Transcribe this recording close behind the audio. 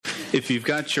If you've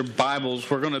got your Bibles,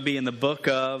 we're going to be in the book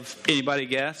of, anybody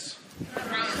guess?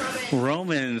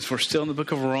 Romans. We're still in the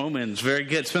book of Romans. Very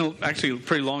good. It's been actually a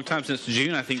pretty long time since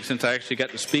June, I think, since I actually got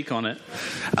to speak on it.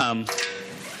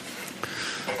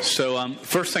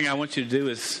 First thing I want you to do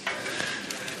is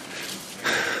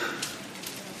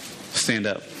stand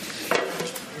up.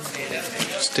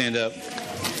 Stand up.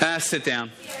 Sit down.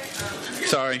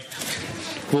 Sorry.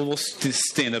 We'll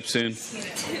stand up soon.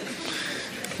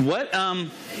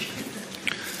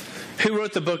 Who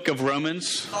wrote the book of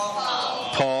Romans?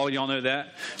 Paul, y'all know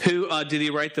that. Who did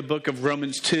he write the book of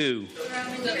Romans to?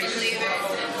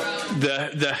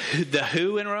 The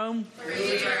who in Rome?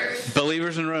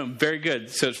 Believers in Rome. Very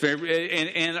good. So it's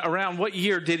very and around what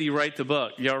year did he write the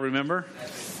book? Y'all remember?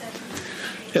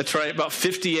 That's right, about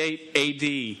 58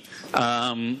 A.D.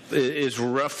 Is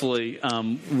roughly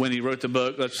when he wrote the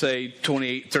book. Let's say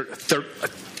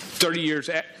 30 years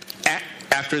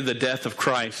after the death of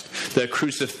Christ, the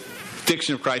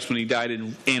crucifixion of Christ when he died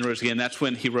and rose again. That's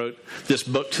when he wrote this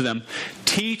book to them,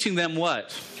 teaching them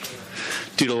what?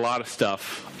 Dude, a lot of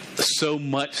stuff. So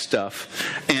much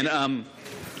stuff. And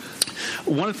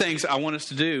one of the things I want us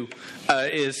to do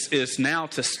is now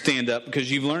to stand up,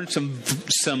 because you've learned some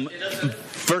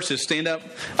verses. Stand up.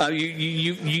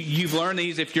 You've learned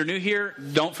these. If you're new here,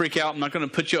 don't freak out. I'm not going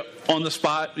to put you on the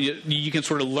spot. You can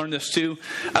sort of learn this too.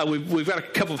 We've got a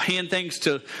couple of hand things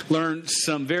to learn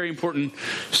some very important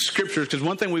scriptures, because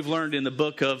one thing we've learned in the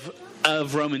book of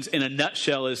Romans in a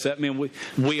nutshell is that, man,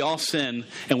 we all sin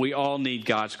and we all need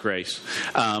God's grace.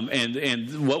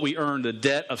 And what we earn, the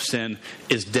debt of sin,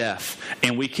 is death.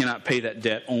 And we cannot pay that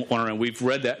debt on our own. We've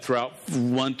read that throughout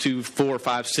 1, 2, 4,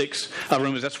 5, 6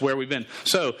 Romans. That's where we've been.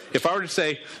 So if I were to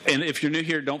say, and if you're new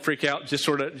here, don't freak out. Just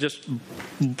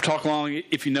talk along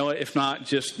if you know it. If not,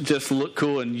 just look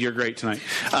cool and you're great tonight.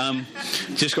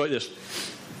 Just go like this.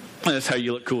 That's how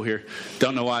you look cool here.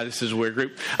 Don't know why. This is a weird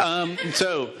group.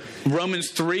 So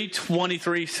Romans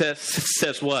 3:23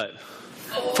 says what?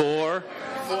 For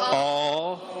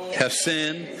all have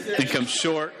sinned and come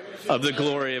short of the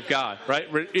glory of God. Right?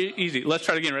 Easy. Let's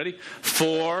try it again. Ready?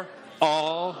 For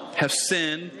all have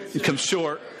sinned and come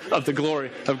short of the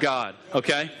glory of God.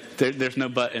 Okay? There's no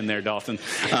but in there, Dalton.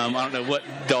 I don't know what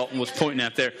Dalton was pointing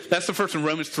at there. That's the first one,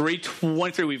 Romans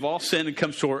 3:23. We've all sinned and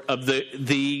come short of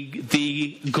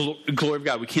the glory of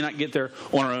God. We cannot get there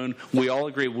on our own. We all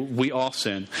agree. We all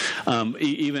sin.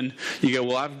 Even you go,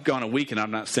 well, I've gone a week and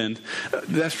I've not sinned.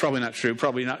 That's probably not true.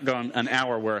 Probably not gone an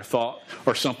hour where a thought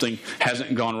or something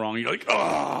hasn't gone wrong. You're like,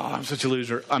 oh, I'm such a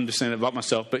loser. I'm just saying it about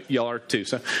myself, but y'all are too.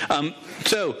 So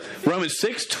Romans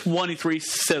 6:23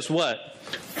 says what?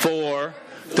 For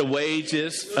the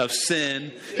wages of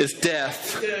sin is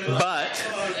death, but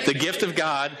the gift of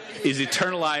God is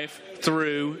eternal life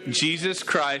through Jesus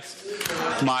Christ,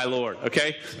 my Lord.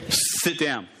 Okay? Sit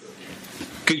down.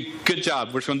 Good job.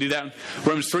 We're just going to do that.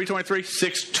 Romans 3:23,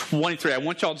 6:23. I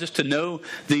want y'all just to know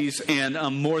these and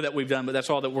more that we've done, but that's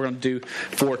all that we're going to do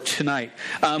for tonight.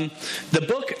 The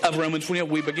book of Romans,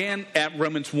 we began at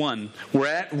Romans 1. We're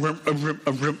at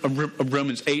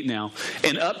Romans 8 now.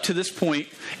 And up to this point,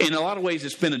 in a lot of ways,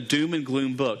 it's been a doom and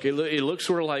gloom book. It looks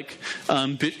sort of like,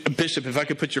 Bishop, if I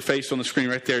could put your face on the screen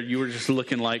right there, you were just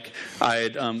looking like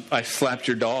I slapped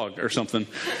your dog or something.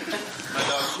 My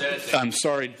dog's dead. I'm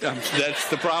sorry. That's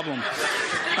the problem.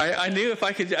 I knew if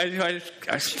I could. I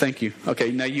thank you.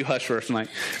 Okay, now you hush for us tonight.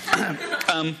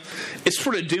 It's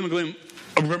sort of doom and gloom.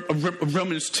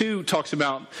 Romans 2 talks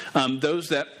about those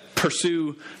that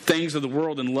pursue things of the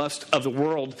world and lust of the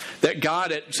world, that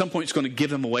God at some point is going to give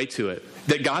them away to it.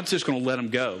 That God's just going to let them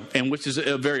go, and which is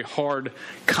a very hard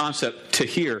concept to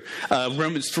hear.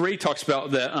 Romans 3 talks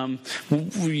about that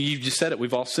you just said it,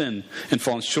 we've all sinned and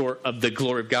fallen short of the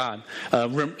glory of God.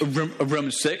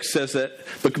 Romans 6 says that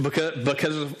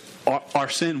because of our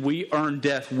sin, we earn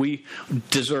death. We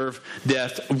deserve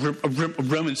death.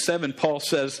 Romans 7, Paul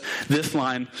says this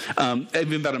line,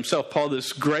 even about himself. Paul,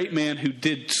 this great man who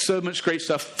did so much great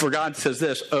stuff for God, says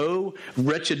this: "Oh,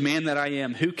 wretched man that I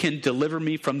am, who can deliver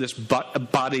me from this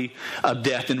body of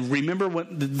death?" And remember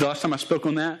when the last time I spoke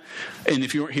on that? And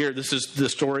if you weren't here, this is the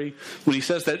story. When he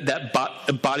says that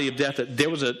body of death, that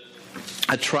there was a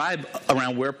tribe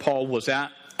around where Paul was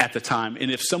at the time.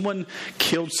 And if someone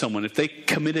killed someone, if they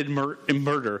committed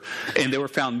murder and they were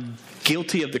found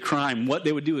guilty of the crime, what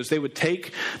they would do is they would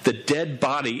take the dead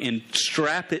body and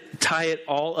tie it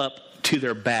all up to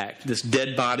their back, this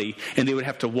dead body, and they would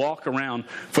have to walk around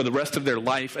for the rest of their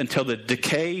life until the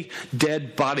decay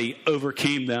dead body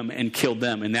overcame them and killed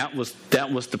them. And that was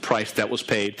the price that was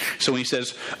paid. So when he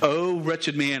says, "Oh,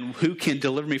 wretched man, who can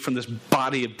deliver me from this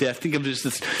body of death?" Think of it as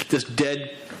this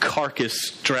dead carcass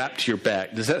strapped to your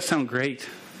back. Does that sound great?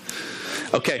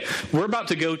 Okay, we're about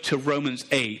to go to Romans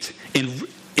 8. And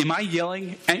am I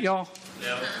yelling at y'all?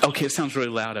 No. Okay, it sounds really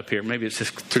loud up here. Maybe it's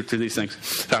just through these things.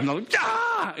 So I'm not like,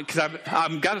 ah! Because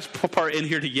I've got a part in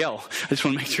here to yell. I just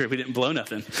want to make sure we didn't blow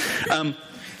nothing.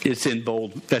 It's in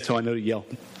bold. That's how I know to yell.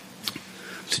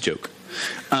 It's a joke.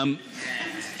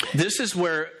 This is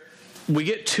where we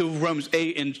get to Romans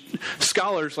 8, and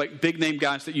scholars, like big name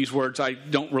guys that use words I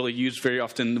don't really use very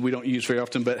often, we don't use very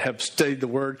often, but have studied the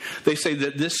word, they say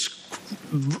that this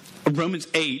Romans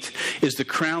 8 is the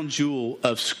crown jewel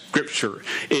of Scripture.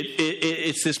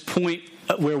 It's this point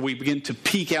where we begin to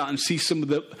peek out and see some of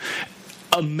the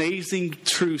amazing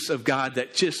truths of God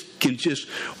that can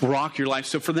rock your life.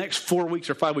 So for the next 4 weeks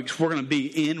or 5 weeks, we're going to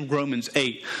be in Romans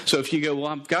 8. So if you go, well,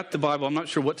 I've got the Bible, I'm not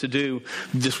sure what to do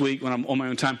this week when I'm on my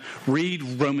own time, read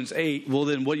Romans 8. Well,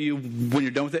 then when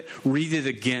you're done with it, read it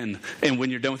again. And when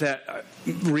you're done with that,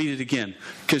 read it again,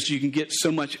 because you can get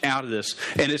so much out of this.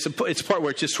 And it's a part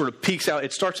where it just sort of peaks out.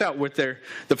 It starts out with the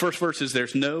first verse is,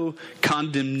 "There's no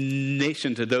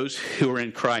condemnation to those who are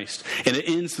in Christ." And it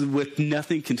ends with,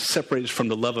 "Nothing can separate us from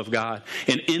the love of God."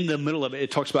 And in the middle of it,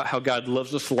 it talks about how God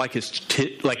loves us like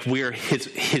we're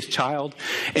his child,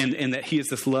 and that he is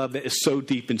this love that is so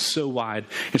deep and so wide.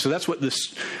 And so that's what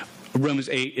this Romans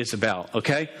 8 is about.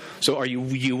 Okay? So are you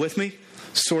with me?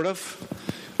 Sort of?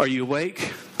 Are you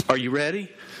awake? Are you ready?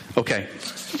 Okay.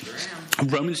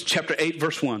 Romans chapter 8,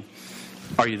 verse 1.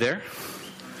 Are you there?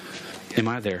 Am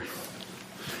I there?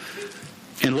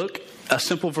 And look, a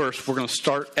simple verse we're going to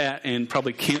start at and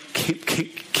probably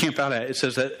camp out at. It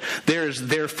says that there is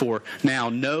therefore now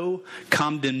no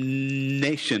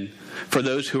condemnation for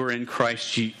those who are in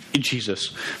Christ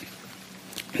Jesus.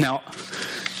 Now,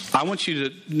 I want you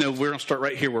to know we're going to start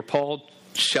right here where Paul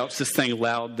shouts this thing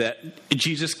loud that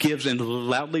Jesus gives and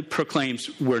loudly proclaims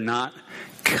we're not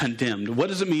condemned. What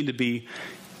does it mean to be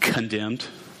condemned?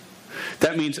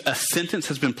 That means a sentence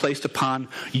has been placed upon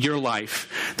your life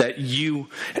that you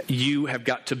have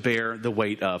got to bear the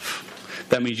weight of.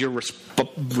 That means you're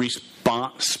responsible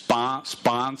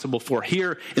for.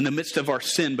 Here, in the midst of our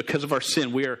sin, because of our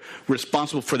sin, we are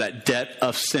responsible for that debt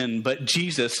of sin. But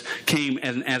Jesus came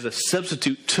and as a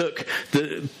substitute took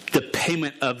the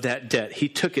payment of that debt. He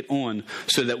took it on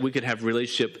so that we could have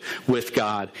relationship with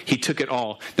God. He took it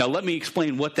all. Now, let me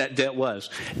explain what that debt was.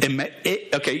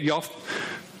 Okay, y'all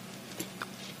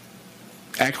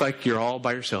act like you're all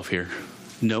by yourself here.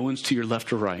 No one's to your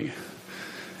left or right.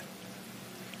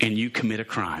 And you commit a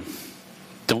crime.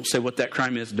 Don't say what that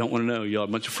crime is. Don't want to know. Y'all are a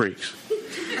bunch of freaks.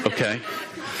 Okay?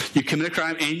 You commit a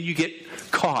crime and you get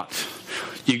caught.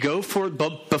 You go before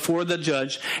the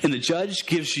judge, and the judge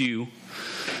gives you,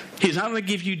 he's not going to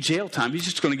give you jail time. He's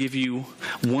just going to give you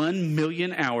 1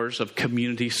 million hours of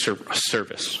community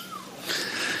service.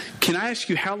 Can I ask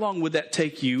you, how long would that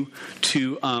take you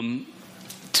to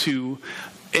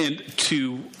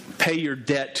pay your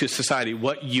debt to society,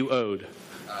 what you owed?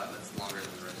 That's longer than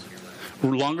the rest of your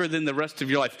life. Longer than the rest of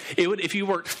your life. It would, if you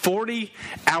worked 40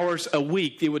 hours a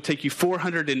week, it would take you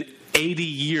 480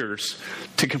 years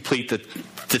to complete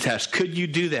the task. Could you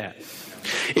do that?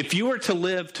 If you were to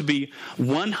live to be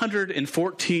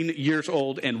 114 years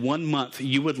old in 1 month,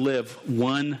 you would live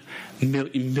 1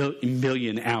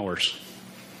 million hours.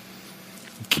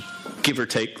 Give or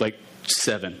take like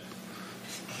 7.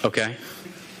 Okay?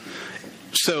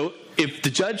 So if the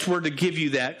judge were to give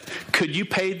you that, could you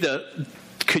pay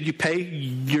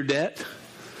your debt?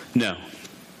 No.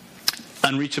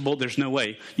 Unreachable, there's no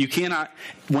way. You cannot,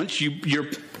 once you're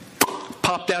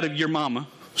popped out of your mama,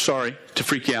 sorry to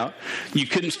freak you out, you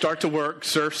couldn't start to work,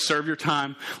 serve your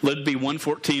time, let it be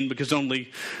 114 because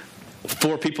only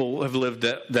 4 people have lived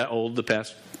that old the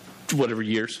past whatever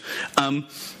years.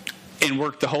 And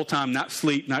work the whole time, not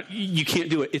sleep, you can't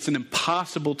do it. It's an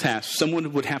impossible task.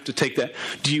 Someone would have to take that.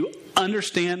 Do you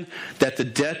understand that the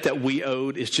debt that we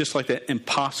owed is just like that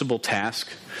impossible task?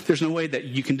 There's no way that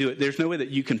you can do it. There's no way that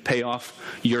you can pay off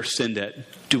your sin debt.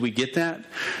 Do we get that?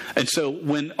 And so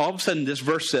when all of a sudden this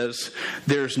verse says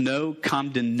there's no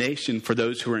condemnation for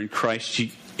those who are in Christ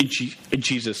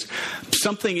Jesus,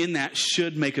 something in that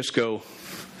should make us go,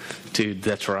 dude,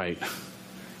 that's right.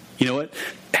 You know what?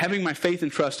 Having my faith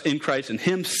and trust in Christ and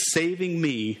Him saving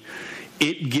me,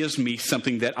 it gives me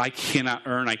something that I cannot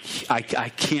earn, I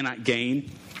cannot gain.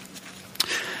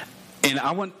 And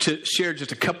I want to share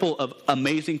just a couple of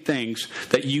amazing things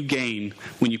that you gain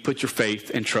when you put your faith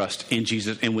and trust in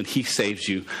Jesus and when he saves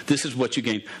you. This is what you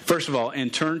gain. First of all,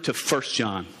 and turn to 1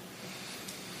 John.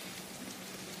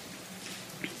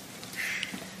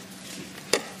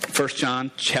 1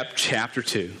 John chapter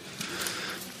 2.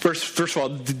 First of all,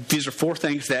 these are 4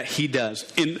 things that he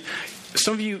does. And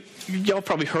some of y'all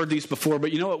probably heard these before,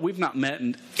 but you know what? We've not met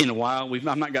in a while.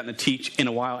 I've not gotten to teach in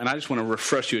a while, and I just want to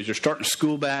refresh you as you're starting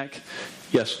school back.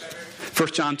 Yes. 1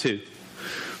 John 2.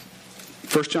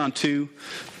 1 John 2,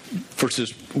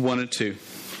 verses 1 and 2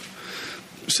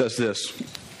 says this.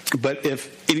 But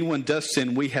if anyone does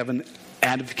sin, we have an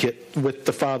advocate with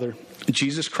the Father,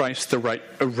 Jesus Christ the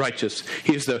righteous.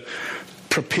 He is the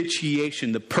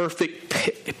propitiation, the perfect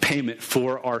payment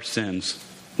for our sins.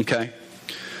 Okay?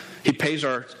 He pays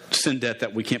our sin debt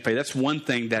that we can't pay. That's one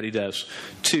thing that he does.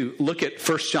 2, look at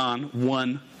 1 John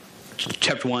 1,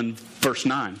 chapter 1, verse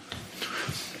 9.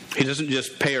 He doesn't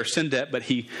just pay our sin debt, but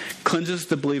he cleanses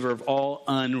the believer of all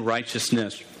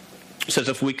unrighteousness. It says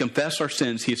if we confess our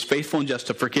sins, he is faithful and just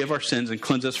to forgive our sins and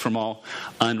cleanse us from all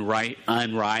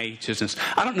unrighteousness.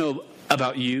 I don't know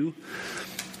about you,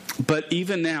 but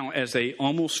even now, as a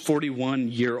almost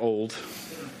 41-year-old,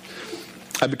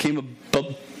 I became a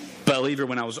believer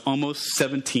when I was almost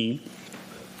 17.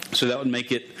 So that would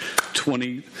make it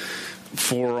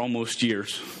 24 almost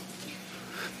years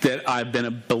that I've been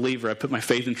a believer. I put my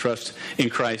faith and trust in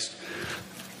Christ.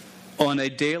 On a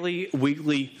daily,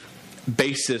 weekly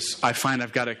basis, I find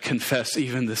I've got to confess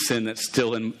even the sin that's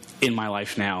still in my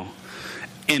life now.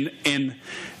 And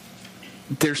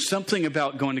there's something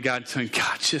about going to God and saying,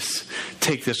 God, just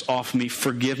take this off me.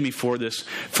 Forgive me for this.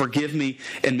 Forgive me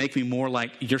and make me more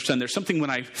like your son. There's something when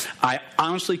I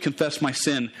honestly confess my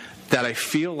sin that I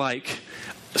feel like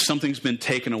something's been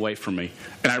taken away from me.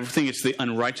 And I think it's the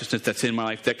unrighteousness that's in my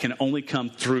life that can only come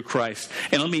through Christ.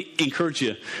 And let me encourage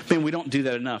you, man, we don't do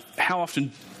that enough. How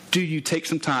often do you take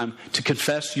some time to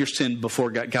confess your sin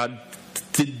before God? God,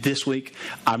 this week,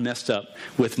 I messed up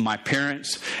with my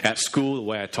parents at school, the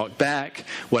way I talked back,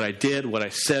 what I did, what I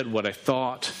said, what I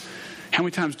thought. How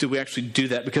many times do we actually do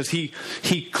that? Because he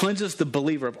cleanses the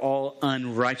believer of all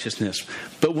unrighteousness.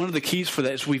 But one of the keys for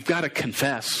that is we've got to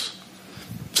confess.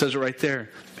 It says it right there.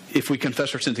 If we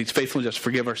confess our sins, he's faithful and just to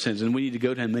forgive our sins. And we need to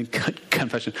go to him and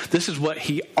confession. This is what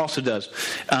he also does.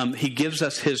 He gives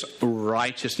us his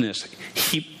righteousness.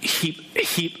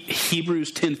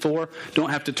 Hebrews 10:4. Don't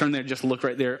have to turn there. Just look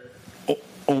right there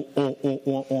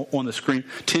on the screen.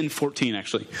 10:14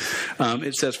 actually.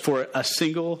 It says, for a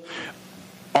single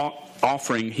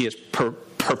offering he has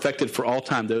perfected for all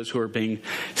time those who are being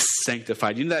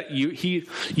sanctified. You know that you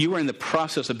are in the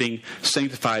process of being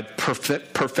sanctified,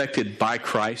 perfected by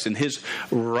Christ, and his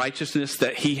righteousness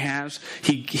that he has,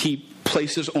 he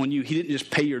places on you. He didn't just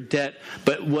pay your debt,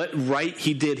 but what right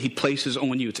he did, he places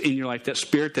on you. It's in your life. That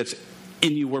Spirit that's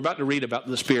in you. We're about to read about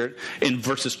the Spirit in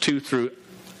verses 2 through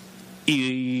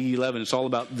 11. It's all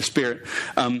about the Spirit.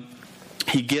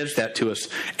 He gives that to us.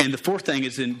 And the fourth thing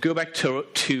is go back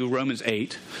to Romans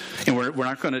 8. And we're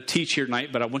not going to teach here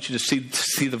tonight, but I want you to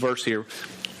see the verse here.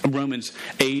 Romans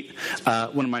 8,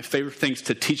 one of my favorite things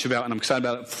to teach about, and I'm excited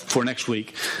about it for next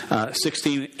week.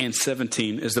 16 and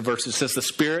 17 is the verse. It says, the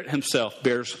Spirit himself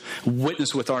bears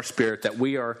witness with our spirit that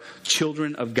we are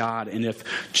children of God. And if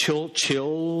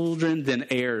children, then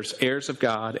heirs of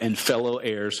God and fellow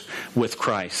heirs with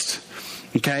Christ.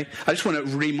 Okay? I just want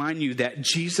to remind you that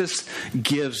Jesus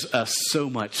gives us so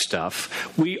much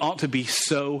stuff. We ought to be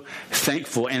so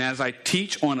thankful. And as I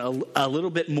teach on a little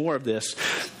bit more of this,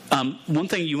 one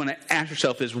thing you want to ask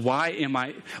yourself is, why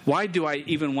do I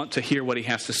even want to hear what he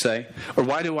has to say? Or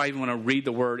why do I even want to read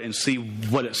the word and see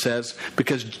what it says?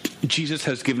 Because Jesus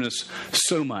has given us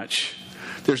so much.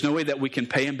 There's no way that we can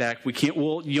pay him back. We can't.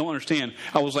 Well, you'll understand.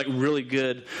 I was really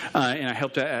good, and I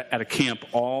helped at a camp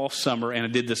all summer, and I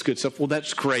did this good stuff. Well,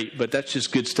 that's great, but that's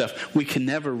just good stuff. We can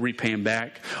never repay him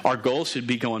back. Our goal should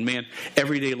be going, man,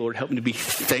 every day, Lord, help me to be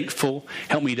thankful.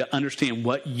 Help me to understand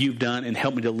what you've done, and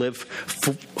help me to live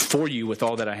for you with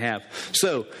all that I have.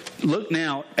 So, look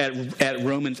now at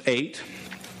Romans 8.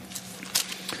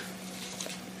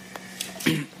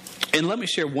 And let me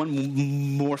share one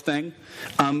more thing.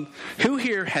 Who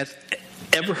here has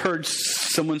ever heard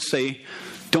someone say,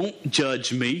 don't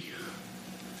judge me?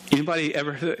 Anybody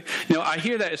ever heard that? I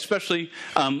hear that especially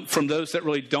from those that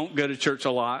really don't go to church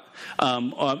a lot.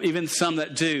 Even some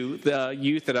that do. The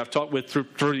youth that I've talked with through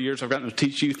the years. I've gotten to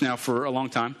teach youth now for a long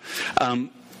time.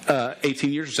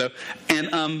 18 years or so. And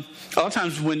a lot of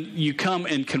times when you come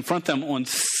and confront them on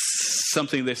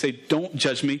something, they say, don't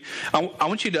judge me. I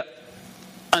want you to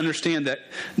understand that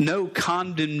no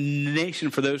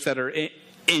condemnation for those that are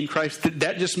in Christ.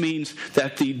 That just means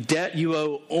that the debt you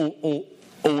owe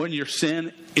on your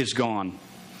sin is gone.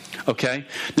 Okay?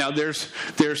 Now there's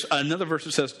another verse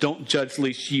that says, don't judge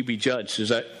lest you be judged. Is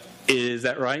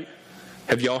that right?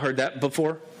 Have y'all heard that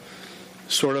before?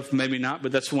 Sort of, maybe not,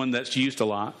 but that's one that's used a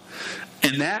lot.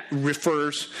 And that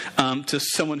refers to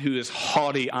someone who is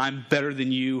haughty. I'm better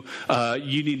than you.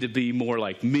 You need to be more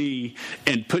like me,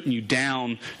 and putting you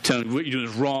down, telling you what you're doing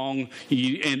is wrong.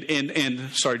 And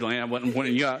sorry, Delaney, I wasn't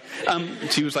pointing you out.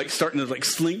 She was like starting to like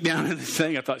slink down in the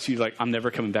thing. I thought she was like, I'm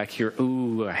never coming back here.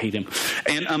 Ooh, I hate him.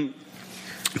 And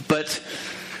but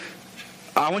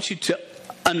I want you to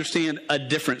understand a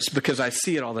difference, because I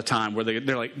see it all the time where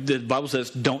they're like, the Bible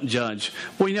says don't judge.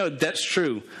 Well, that's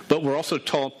true, but we're also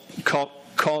called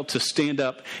to stand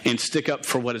up and stick up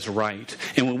for what is right.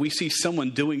 And when we see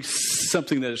someone doing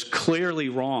something that is clearly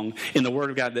wrong in the Word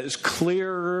of God, that is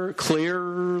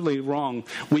clearly wrong,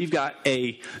 we've got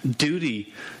a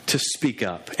duty to speak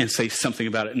up and say something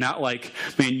about it. Not like,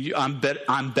 man,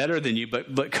 I'm better than you,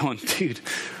 but going, dude,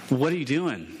 what are you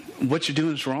doing? What you're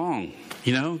doing is wrong.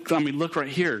 Look right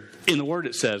here. In the Word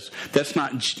it says, that's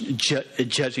not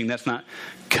judging. That's not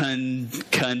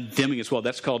condemning as well.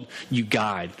 That's called you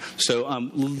guide. So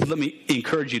let me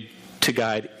encourage you to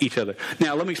guide each other.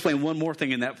 Now, let me explain one more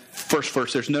thing in that first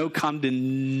verse. There's no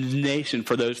condemnation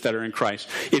for those that are in Christ.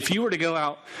 If you were to go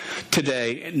out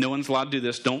today, no one's allowed to do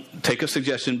this. Don't take a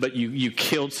suggestion, but you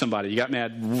killed somebody. You got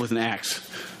mad with an axe.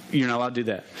 You're not allowed to do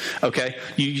that. Okay?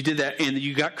 You did that and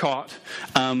you got caught.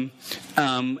 And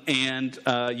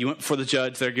you went before the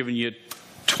judge. They're giving you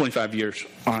 25 years.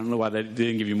 I don't know why they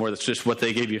didn't give you more. That's just what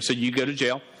they gave you. So you go to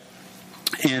jail.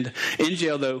 And in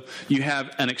jail, though, you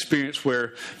have an experience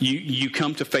where you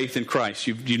come to faith in Christ.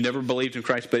 You've never believed in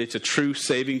Christ, but it's a true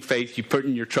saving faith. You put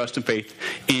in your trust and faith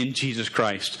in Jesus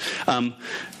Christ.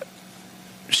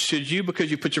 Should you,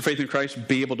 because you put your faith in Christ,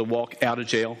 be able to walk out of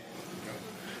jail?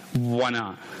 Why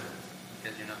not?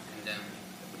 Because you're not condemned.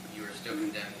 You are still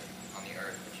condemned on the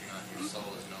earth, but you're not. Your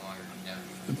soul is no longer condemned.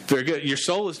 Very good. Your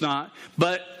soul is not.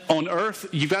 But on earth,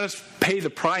 you've got to pay the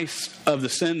price of the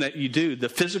sin that you do. The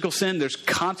physical sin, there's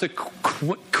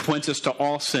consequences to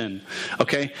all sin.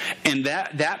 Okay? And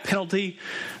that penalty,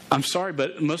 I'm sorry,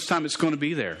 but most of the time it's going to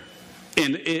be there.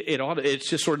 And it's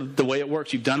just sort of the way it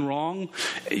works. You've done wrong.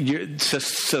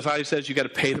 Society says you got to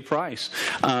pay the price,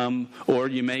 or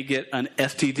you may get an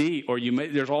STD, or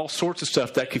there's all sorts of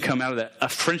stuff that can come out of that. A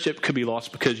friendship could be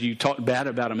lost because you talked bad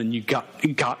about them and you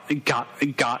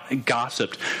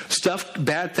gossiped.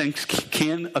 Bad things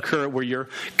can occur where you're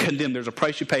condemned. There's a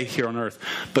price you pay here on earth,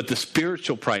 but the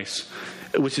spiritual price,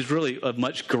 which is really of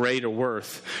much greater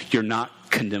worth, you're not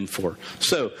condemned for.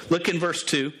 So look in verse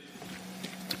 2.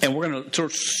 And we're going to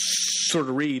sort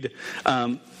of read,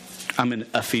 I'm in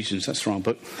Ephesians, that's the wrong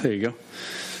book. There you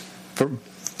go.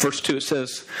 Verse 2, it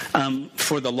says,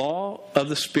 for the law of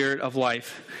the Spirit of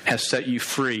life has set you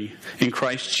free in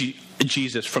Christ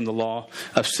Jesus from the law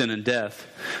of sin and death.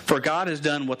 For God has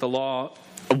done what the law,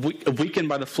 weakened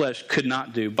by the flesh, could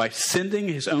not do, by sending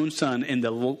his own Son in the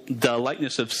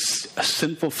likeness of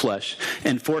sinful flesh.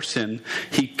 And for sin,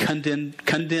 he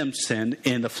condemned sin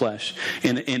in the flesh.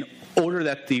 In order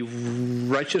that the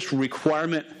righteous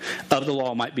requirement of the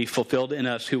law might be fulfilled in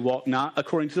us who walk not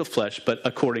according to the flesh, but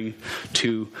according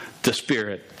to the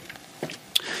Spirit.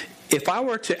 If I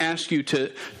were to ask you to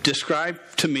describe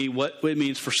to me what it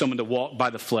means for someone to walk by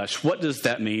the flesh, what does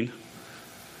that mean?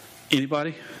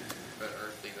 Anybody? But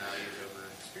earthly values over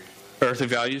spiritual. Earthly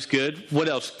values, good. What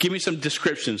else? Give me some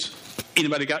descriptions.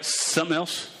 Anybody got something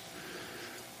else?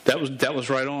 That was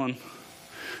right on.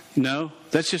 No,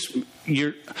 that's just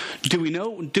do we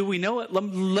know it?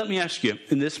 Let me ask you.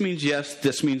 And this means yes,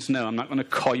 this means no. I'm not going to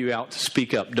call you out to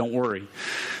speak up. Don't worry.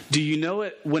 Do you know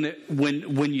it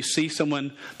when you see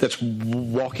someone that's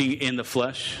walking in the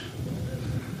flesh?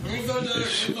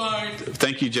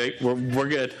 Thank you, Jake. We're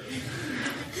good.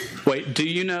 Wait, do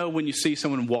you know when you see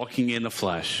someone walking in the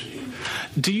flesh?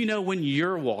 Do you know when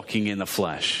you're walking in the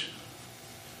flesh?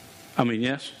 I mean,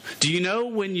 yes. Do you know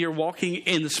when you're walking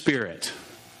in the Spirit?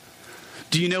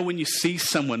 Do you know when you see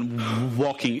someone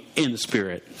walking in the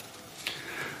Spirit?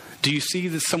 Do you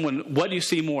see someone, what do you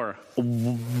see more?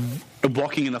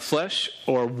 Walking in the flesh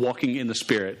or walking in the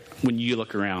Spirit when you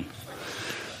look around?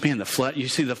 Man, the flesh, you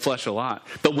see the flesh a lot.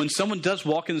 But when someone does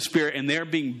walk in the Spirit and they're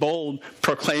being bold,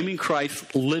 proclaiming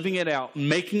Christ, living it out,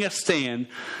 making a stand,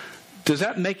 does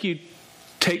that make you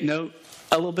take note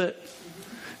a little bit?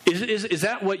 Is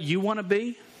that what you want to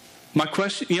be? My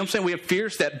question, you know what I'm saying? We have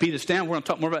fears that beat us down. We're going to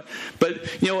talk more about it.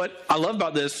 But you know what I love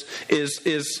about this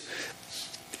is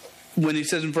when he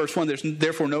says in verse 1, there's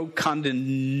therefore no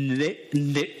condemnation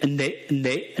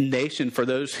for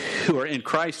those who are in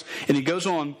Christ. And he goes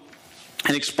on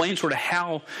and explains sort of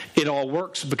how it all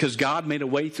works, because God made a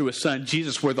way through his son,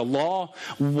 Jesus, where the law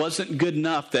wasn't good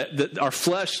enough, that our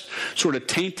flesh sort of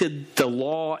tainted the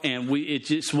law, and it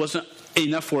just wasn't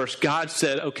enough for us. God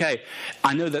said, okay,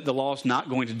 I know that the law is not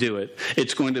going to do it.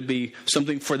 It's going to be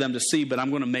something for them to see, but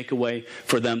I'm going to make a way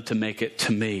for them to make it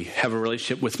to me, have a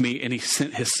relationship with me, and he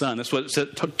sent his son. That's what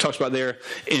it talks about there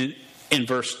in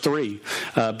verse 3,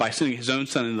 by sending his own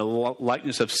son in the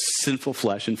likeness of sinful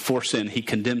flesh, and for sin, he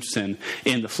condemned sin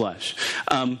in the flesh.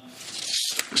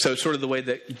 So it's sort of the way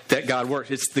that God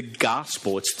works. It's the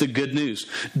gospel. It's the good news.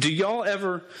 Do y'all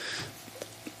ever...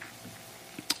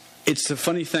 It's the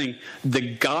funny thing.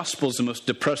 The gospel is the most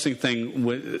depressing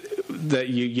thing that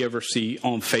you ever see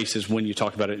on faces when you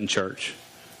talk about it in church.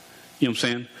 You know what I'm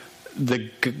saying?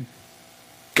 The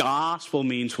gospel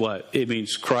means what? It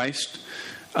means Christ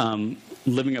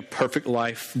living a perfect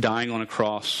life, dying on a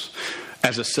cross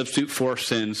as a substitute for our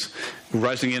sins,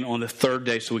 rising in on the third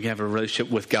day so we can have a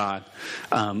relationship with God,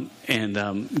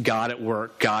 and God at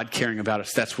work, God caring about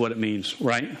us. That's what it means,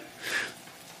 right?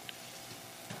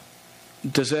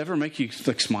 Does it ever make you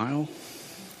smile?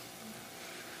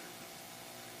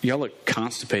 Y'all look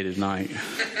constipated tonight.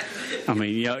 I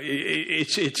mean,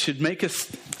 it should make us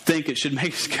think. It should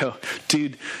make us go,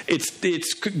 dude.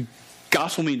 It's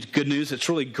gospel means good news. It's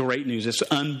really great news. It's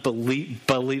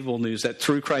unbelievable news that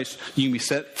through Christ you can be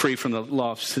set free from the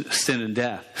law of sin and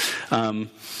death.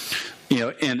 And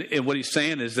what he's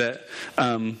saying is that.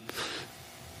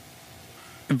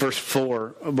 Verse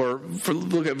 4,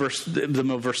 look at verse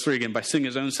 3 again. By sending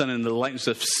his own son in the likeness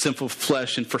of sinful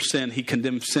flesh, and for sin, he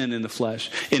condemned sin in the flesh,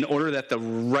 in order that the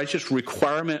righteous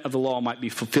requirement of the law might be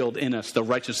fulfilled in us. The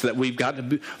righteous that we've got to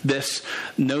be this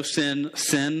no sin.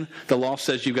 The law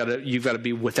says you've got to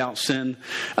be without sin.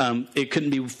 It couldn't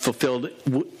be fulfilled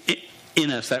in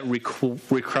us, that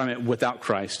requirement without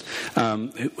Christ,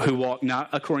 who walk not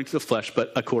according to the flesh,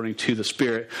 but according to the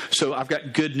Spirit. So I've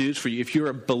got good news for you. If you're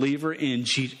a believer in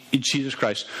Jesus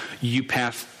Christ, you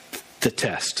pass the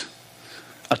test,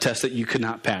 a test that you could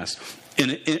not pass.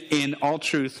 In all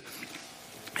truth,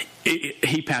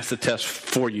 he passed the test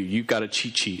for you. You got a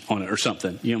cheat sheet on it or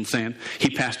something. You know what I'm saying?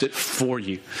 He passed it for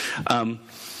you. And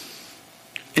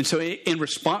so in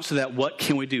response to that, what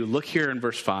can we do? Look here in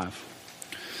verse 5.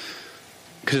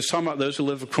 Because it's talking about those who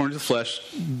live according to the flesh,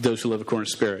 those who live according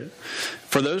to the Spirit.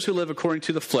 For those who live according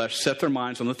to the flesh set their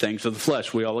minds on the things of the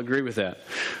flesh. We all agree with that.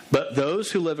 But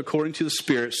those who live according to the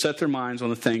Spirit set their minds on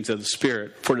the things of the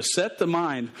Spirit. For to set the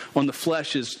mind on the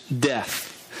flesh is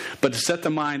death, but to set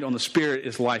the mind on the Spirit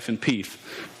is life and peace.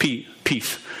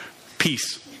 Peace.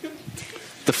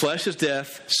 The flesh is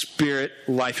death, spirit,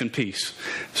 life, and peace.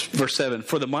 Verse 7,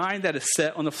 for the mind that is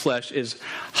set on the flesh is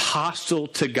hostile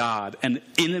to God, an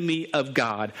enemy of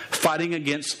God, fighting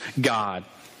against God.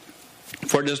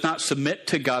 For it does not submit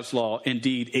to God's law.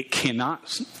 Indeed, it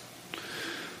cannot,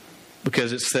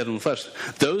 because it's set on the flesh.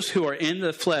 Those who are in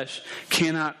the flesh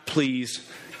cannot please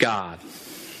God.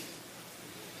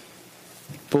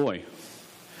 Boy,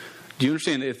 do you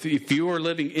understand? If you are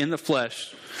living in the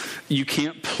flesh, you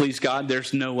can't please God.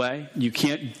 There's no way. You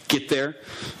can't get there.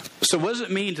 So what does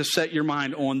it mean to set your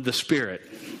mind on the Spirit?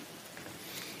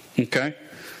 Okay.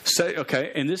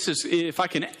 And this is, if I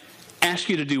can ask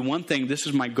you to do one thing, this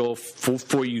is my goal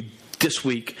for you this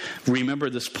week. Remember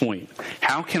this point.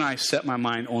 How can I set my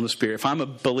mind on the Spirit? If I'm a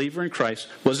believer in Christ,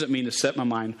 what does it mean to set my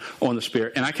mind on the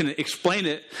Spirit? And I can explain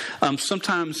it.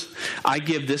 Sometimes I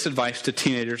give this advice to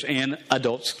teenagers and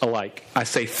adults alike. I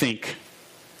say, think.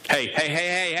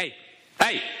 Hey.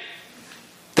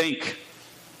 Think.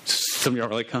 Some of y'all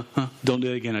are like, huh? Don't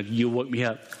do it again. You'll wake me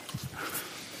up.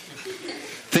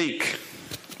 Think.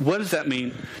 What does that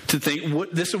mean to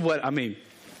think? This is what I mean.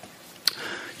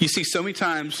 You see, so many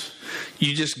times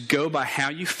you just go by how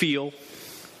you feel,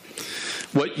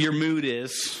 what your mood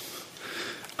is.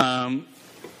 And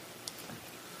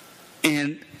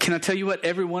can I tell you what?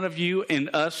 Every one of you and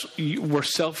us, we're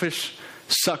selfish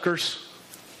suckers.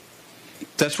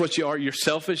 That's what you are. You're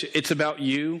selfish. It's about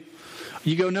you.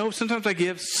 You go, no, sometimes I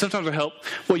give, sometimes I help.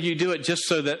 Well, you do it just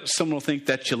so that someone will think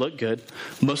that you look good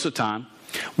most of the time.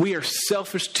 We are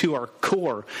selfish to our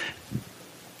core.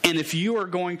 And if you are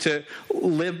going to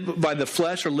live by the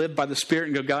flesh or live by the Spirit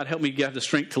and go, God, help me have the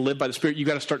strength to live by the Spirit, you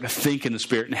got to start to think in the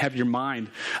Spirit and have your mind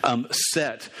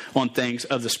set on things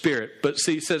of the Spirit. But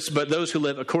see, it says, but those who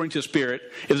live according to the Spirit,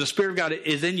 if the Spirit of God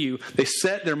is in you, they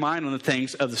set their mind on the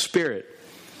things of the Spirit.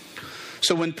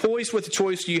 So when poised with the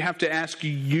choice, you have to ask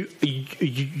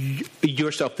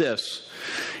yourself this.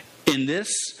 In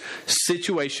this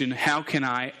situation, how can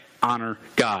I honor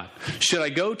God? Should I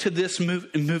go to this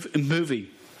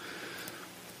movie?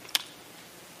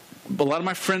 A lot of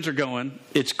my friends are going.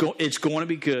 It's going to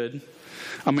be good.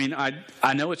 I mean,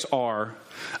 I know it's R,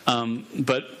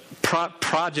 but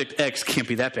Project X can't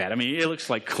be that bad. I mean, it looks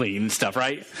like clean and stuff,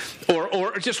 right?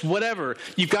 Or just whatever.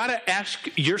 You've got to ask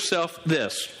yourself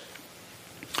this.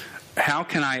 How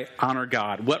can I honor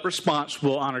God? What response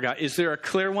will honor God? Is there a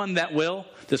clear one that will?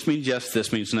 This means yes,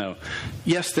 this means no.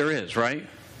 Yes, there is, right?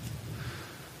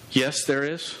 Yes, there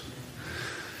is.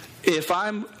 If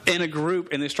I'm in a group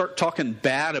and they start talking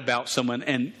bad about someone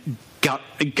and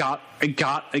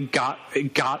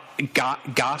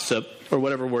gossip, or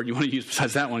whatever word you want to use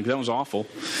besides that one, because that was awful.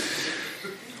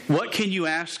 What can you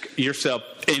ask yourself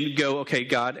and go, okay,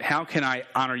 God, how can I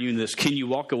honor you in this? Can you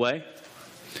walk away?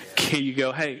 Can you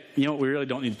go, hey, you know what, we really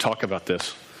don't need to talk about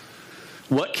this?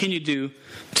 What can you do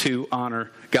to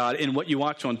honor God in what you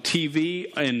watch on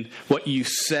TV and what you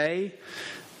say?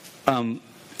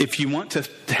 If you want to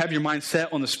have your mind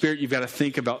set on the Spirit, you've got to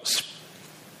think about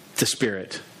the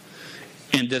Spirit.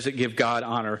 And does it give God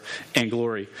honor and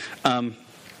glory? And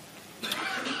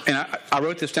I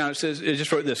wrote this down. It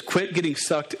just wrote this: quit getting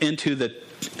sucked into the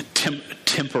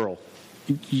temporal.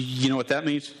 You know what that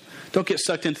means? Don't get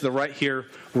sucked into the right here,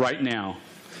 right now.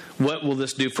 What will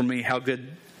this do for me? How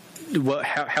good?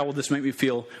 How will this make me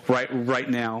feel right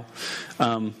now?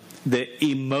 The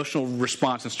emotional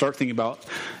response, and start thinking about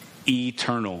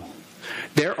eternal.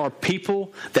 There are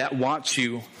people that watch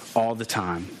you all the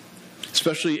time.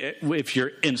 Especially if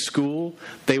you're in school,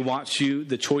 they watch you,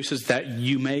 the choices that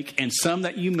you make, and some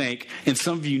that you make, and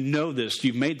some of you know this,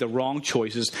 you've made the wrong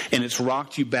choices, and it's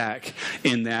rocked you back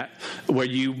in that, where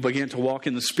you began to walk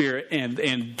in the Spirit, and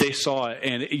they saw it,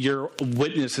 and your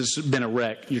witness has been a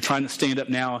wreck. You're trying to stand up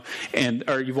now,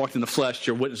 or you've walked in the flesh,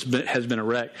 your witness has been a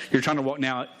wreck. You're trying to walk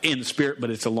now in the Spirit, but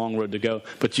it's a long road to go.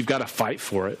 But you've got to fight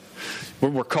for it.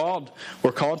 We're called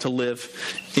to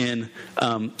live in,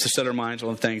 to set our minds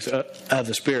on things of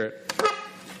the Spirit.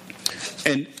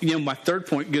 And my third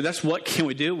point, that's what can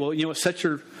we do? Well, set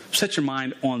your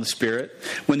mind on the Spirit.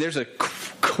 When there's a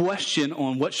question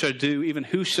on what should I do, even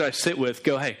who should I sit with,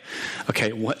 go, hey,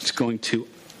 okay, what's going to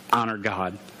honor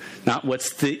God? Not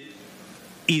what's the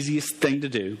easiest thing to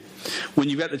do. When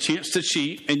you've got the chance to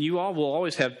cheat, and you all will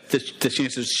always have the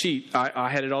chance to cheat. I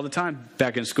had it all the time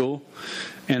back in school,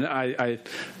 and I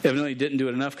evidently didn't do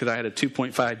it enough because I had a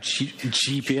 2.5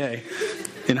 GPA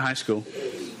in high school.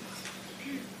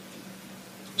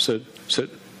 So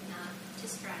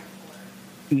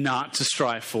not to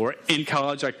strive for. In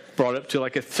college, I brought up to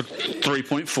like a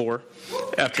 3.4.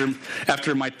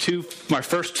 After my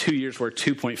first 2 years were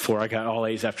 2.4, I got all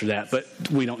A's after that. But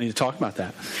we don't need to talk about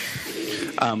that.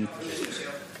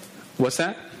 What's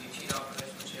that?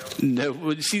 No.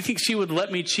 Do you think she would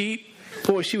let me cheat?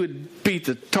 Boy, she would beat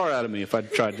the tar out of me if I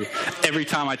tried to. Every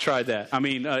time I tried that. I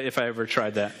mean, if I ever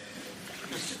tried that.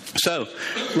 So,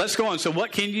 let's go on. So,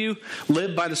 what can you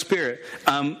live by the Spirit?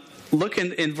 Look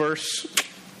in verse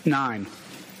 9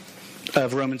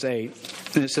 of Romans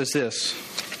 8. And it says this.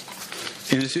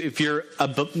 And if you're a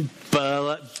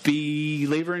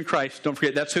believer in Christ, don't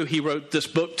forget, that's who he wrote this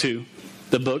book to.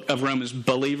 The book of Romans,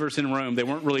 believers in Rome. They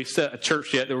weren't really a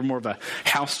church yet. They were more of a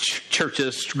house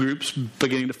churches, groups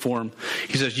beginning to form.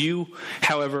 He says, you,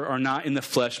 however, are not in the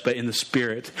flesh, but in the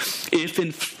Spirit. If,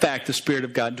 in fact, the Spirit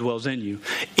of God dwells in you.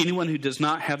 Anyone who does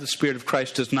not have the Spirit of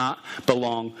Christ does not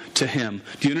belong to him.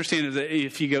 Do you understand that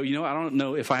if you go, I don't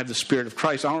know if I have the Spirit of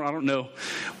Christ. I don't know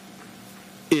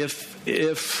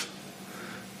if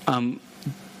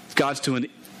God's doing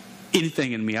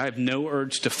anything in me. I have no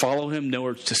urge to follow him, no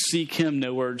urge to seek him,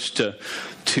 no urge to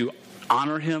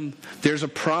honor him. There's a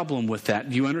problem with that.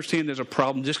 Do you understand there's a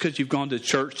problem? Just because you've gone to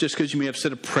church, just because you may have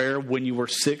said a prayer when you were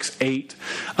 6, 8,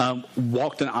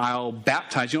 walked an aisle,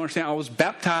 baptized. You understand? I was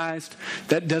baptized.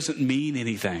 That doesn't mean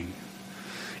anything.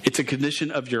 It's a condition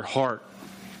of your heart.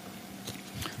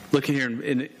 Look in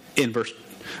here in verse,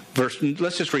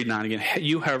 let's just read 9 again.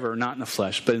 You, however, are not in the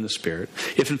flesh, but in the Spirit.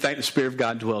 If, in fact, the Spirit of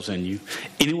God dwells in you.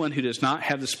 Anyone who does not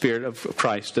have the Spirit of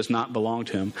Christ does not belong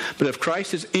to him. But if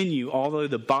Christ is in you, although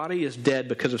the body is dead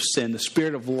because of sin, the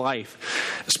Spirit is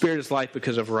life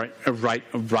because of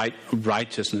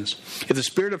righteousness. If the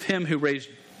Spirit of him who raised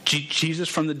Jesus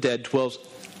from the dead dwells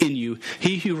in you,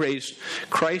 he who raised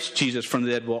Christ Jesus from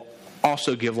the dead will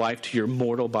also give life to your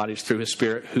mortal bodies through his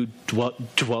Spirit who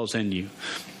dwells in you.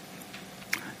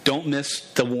 Don't miss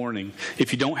the warning.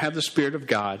 If you don't have the Spirit of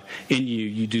God in you,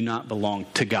 you do not belong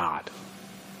to God.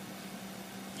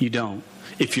 You don't.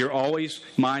 If your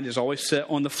mind is always set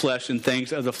on the flesh and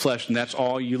things of the flesh, and that's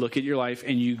all you look at your life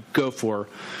and you go for,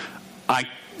 I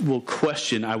will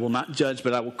question, I will not judge,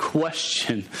 but I will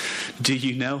question, do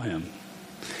you know him?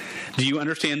 Do you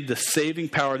understand the saving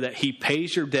power that he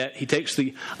pays your debt? He takes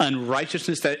the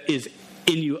unrighteousness that is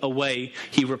in you away.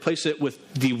 He replaces it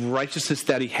with the righteousness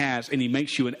that he has, and he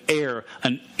makes you an heir,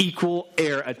 an equal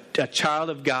heir, a child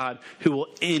of God who will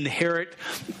inherit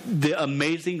the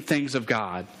amazing things of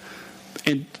God.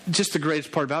 And just the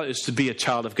greatest part about it is to be a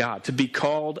child of God, to be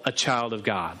called a child of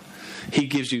God. He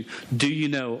gives you, do you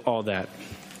know all that?